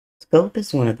Scope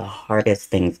is one of the hardest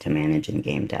things to manage in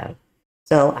game dev,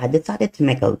 so I decided to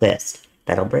make a list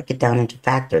that'll break it down into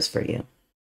factors for you.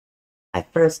 I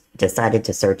first decided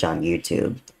to search on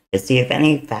YouTube to see if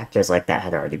any factors like that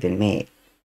had already been made.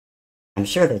 I'm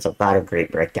sure there's a lot of great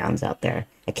breakdowns out there.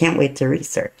 I can't wait to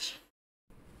research.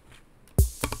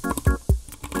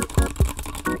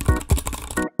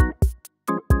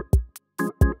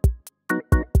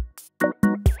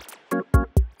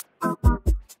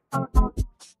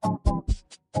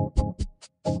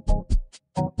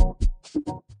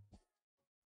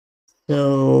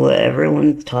 So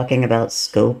everyone's talking about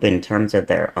scope in terms of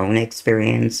their own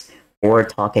experience, or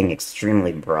talking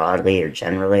extremely broadly or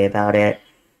generally about it.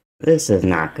 This is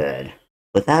not good.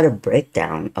 Without a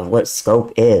breakdown of what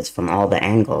scope is from all the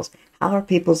angles, how are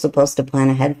people supposed to plan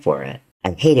ahead for it?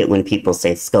 I hate it when people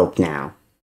say scope now.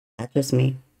 That's just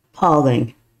me.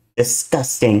 Appalling.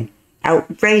 Disgusting.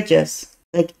 Outrageous.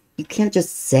 Like, you can't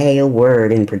just say a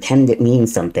word and pretend it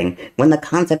means something when the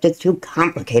concept is too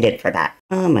complicated for that.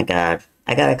 Oh my god.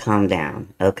 I gotta calm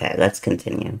down. Okay, let's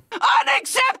continue.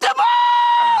 Unacceptable!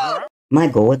 My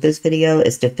goal with this video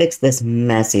is to fix this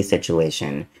messy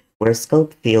situation where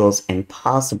scope feels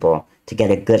impossible to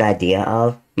get a good idea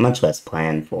of, much less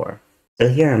plan for. So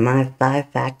here are my 5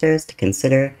 factors to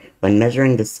consider when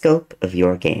measuring the scope of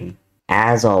your game.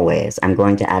 As always, I'm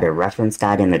going to add a reference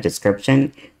guide in the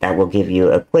description that will give you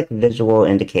a quick visual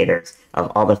indicators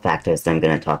of all the factors that I'm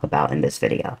going to talk about in this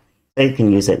video, so you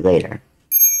can use it later.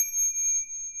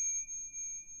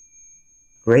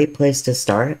 Great place to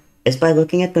start is by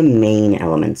looking at the main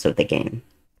elements of the game.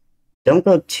 Don't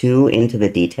go too into the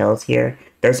details here,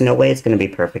 there's no way it's going to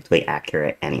be perfectly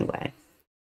accurate anyway.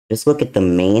 Just look at the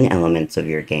main elements of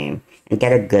your game and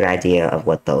get a good idea of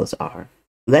what those are.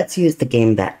 Let's use the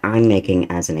game that I'm making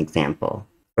as an example.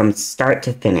 From start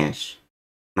to finish,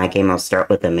 my game will start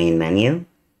with the main menu.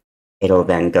 It'll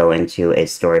then go into a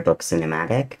storybook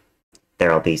cinematic.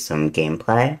 There'll be some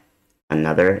gameplay,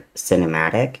 another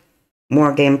cinematic,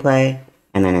 more gameplay,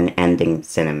 and then an ending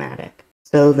cinematic.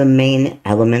 So the main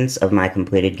elements of my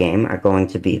completed game are going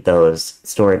to be those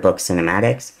storybook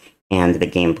cinematics and the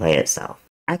gameplay itself.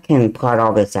 I can plot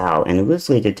all this out and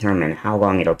loosely determine how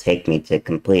long it'll take me to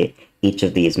complete each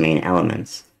of these main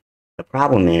elements. The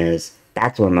problem is,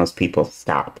 that's where most people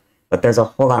stop, but there's a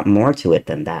whole lot more to it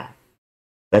than that.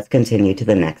 Let's continue to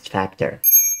the next factor.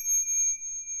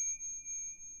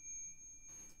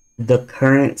 The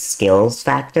current skills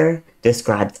factor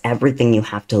describes everything you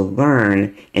have to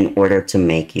learn in order to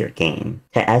make your game.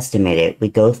 To estimate it, we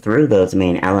go through those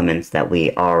main elements that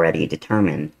we already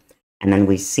determined, and then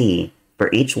we see, for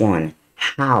each one,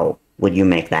 how would you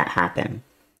make that happen?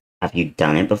 Have you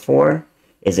done it before?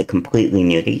 Is it completely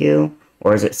new to you?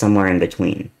 Or is it somewhere in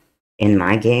between? In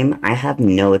my game, I have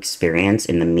no experience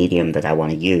in the medium that I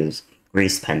want to use,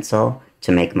 grease pencil,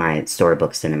 to make my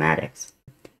storybook cinematics.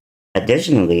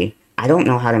 Additionally, I don't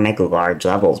know how to make large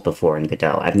levels before in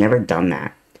Godot. I've never done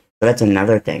that. So that's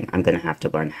another thing I'm going to have to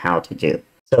learn how to do.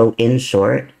 So in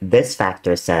short, this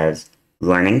factor says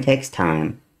learning takes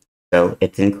time, so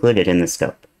it's included in the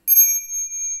scope.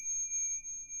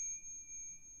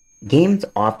 Games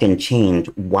often change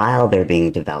while they're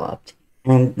being developed,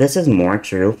 and this is more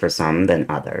true for some than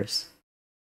others.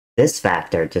 This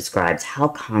factor describes how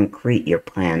concrete your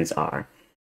plans are.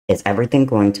 Is everything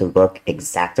going to look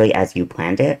exactly as you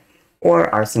planned it,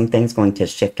 or are some things going to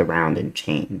shift around and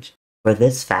change? For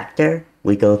this factor,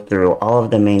 we go through all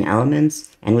of the main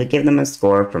elements, and we give them a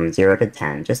score from 0 to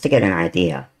 10 just to get an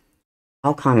idea.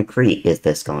 How concrete is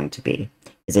this going to be?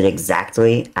 Is it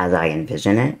exactly as I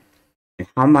envision it? And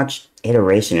how much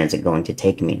iteration is it going to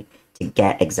take me to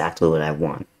get exactly what I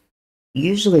want?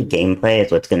 Usually gameplay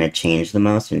is what's going to change the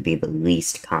most and be the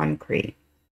least concrete.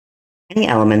 Any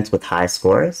elements with high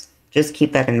scores, just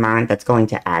keep that in mind, that's going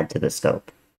to add to the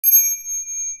scope.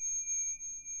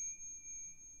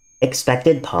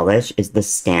 Expected polish is the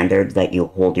standard that you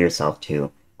hold yourself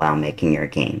to while making your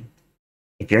game.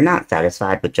 If you're not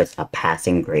satisfied with just a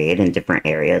passing grade in different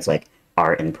areas like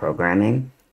art and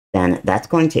programming, then that's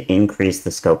going to increase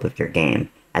the scope of your game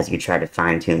as you try to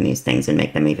fine-tune these things and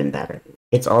make them even better.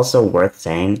 It's also worth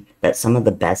saying that some of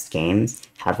the best games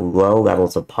have low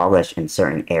levels of polish in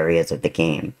certain areas of the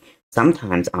game,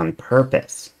 sometimes on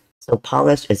purpose. So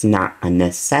polish is not a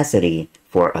necessity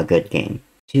for a good game.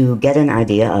 To get an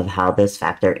idea of how this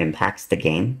factor impacts the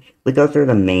game, we go through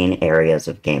the main areas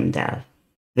of game dev.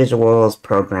 Visuals,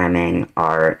 programming,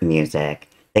 art, music,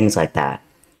 things like that.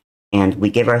 And we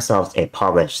give ourselves a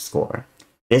polish score.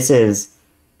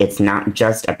 It's not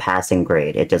just a passing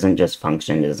grade. It doesn't just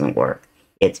function, it doesn't work.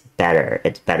 It's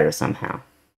better somehow.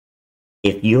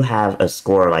 If you have a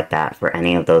score like that for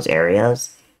any of those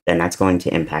areas, then that's going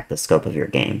to impact the scope of your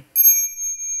game.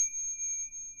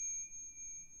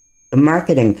 The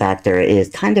marketing factor is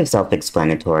kind of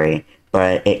self-explanatory,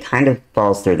 but it kind of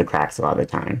falls through the cracks a lot of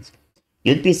times.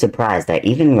 You'd be surprised that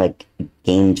even like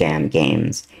game jam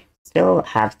games still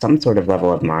have some sort of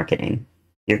level of marketing.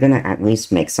 You're gonna at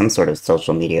least make some sort of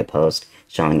social media post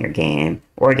showing your game,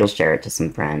 or you'll share it to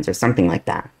some friends or something like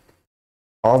that.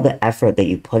 All the effort that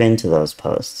you put into those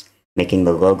posts, making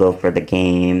the logo for the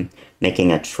game,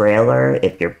 making a trailer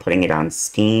if you're putting it on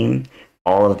Steam,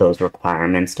 all of those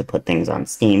requirements to put things on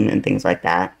Steam and things like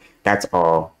that, that's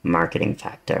all marketing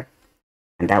factor.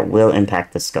 And that will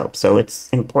impact the scope, so it's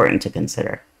important to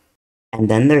consider. And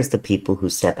then there's the people who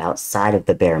step outside of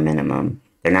the bare minimum.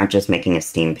 They're not just making a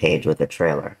Steam page with a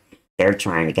trailer. They're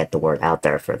trying to get the word out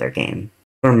there for their game.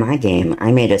 For my game,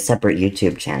 I made a separate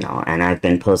YouTube channel, and I've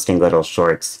been posting little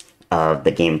shorts of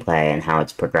the gameplay and how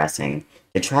it's progressing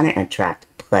to try to attract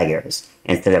players,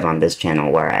 instead of on this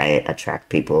channel where I attract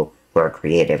people who are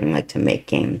creative and like to make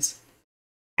games.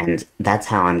 And that's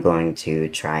how I'm going to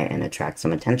try and attract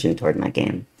some attention toward my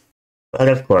game. But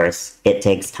of course, it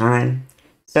takes time,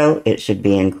 so it should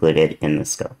be included in the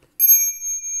scope.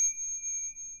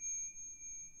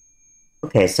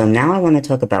 Okay, so now I want to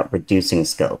talk about reducing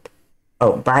scope.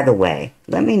 Oh, by the way,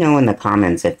 let me know in the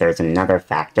comments if there's another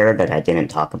factor that I didn't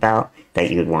talk about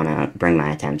that you'd want to bring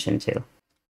my attention to.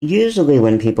 Usually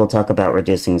when people talk about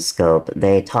reducing scope,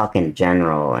 they talk in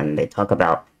general and they talk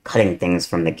about cutting things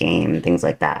from the game, things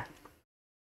like that.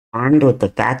 Armed with the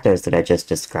factors that I just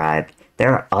described,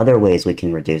 there are other ways we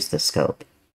can reduce the scope.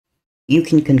 You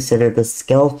can consider the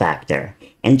skill factor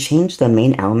and change the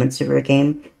main elements of your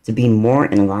game to be more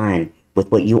in line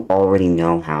with what you already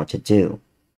know how to do.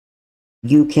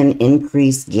 You can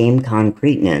increase game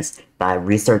concreteness by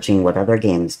researching what other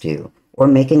games do, or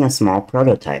making a small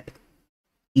prototype.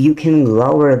 You can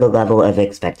lower the level of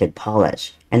expected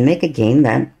polish, and make a game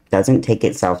that doesn't take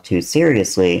itself too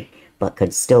seriously, but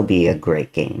could still be a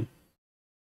great game.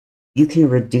 You can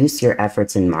reduce your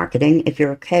efforts in marketing if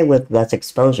you're okay with less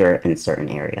exposure in certain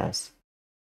areas.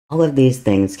 All of these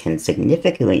things can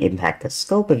significantly impact the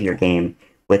scope of your game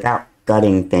without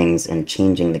gutting things and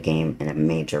changing the game in a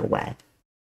major way.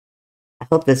 I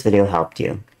hope this video helped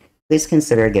you. Please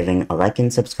consider giving a like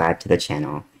and subscribe to the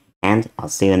channel, and I'll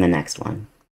see you in the next one.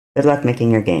 Good luck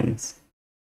making your games.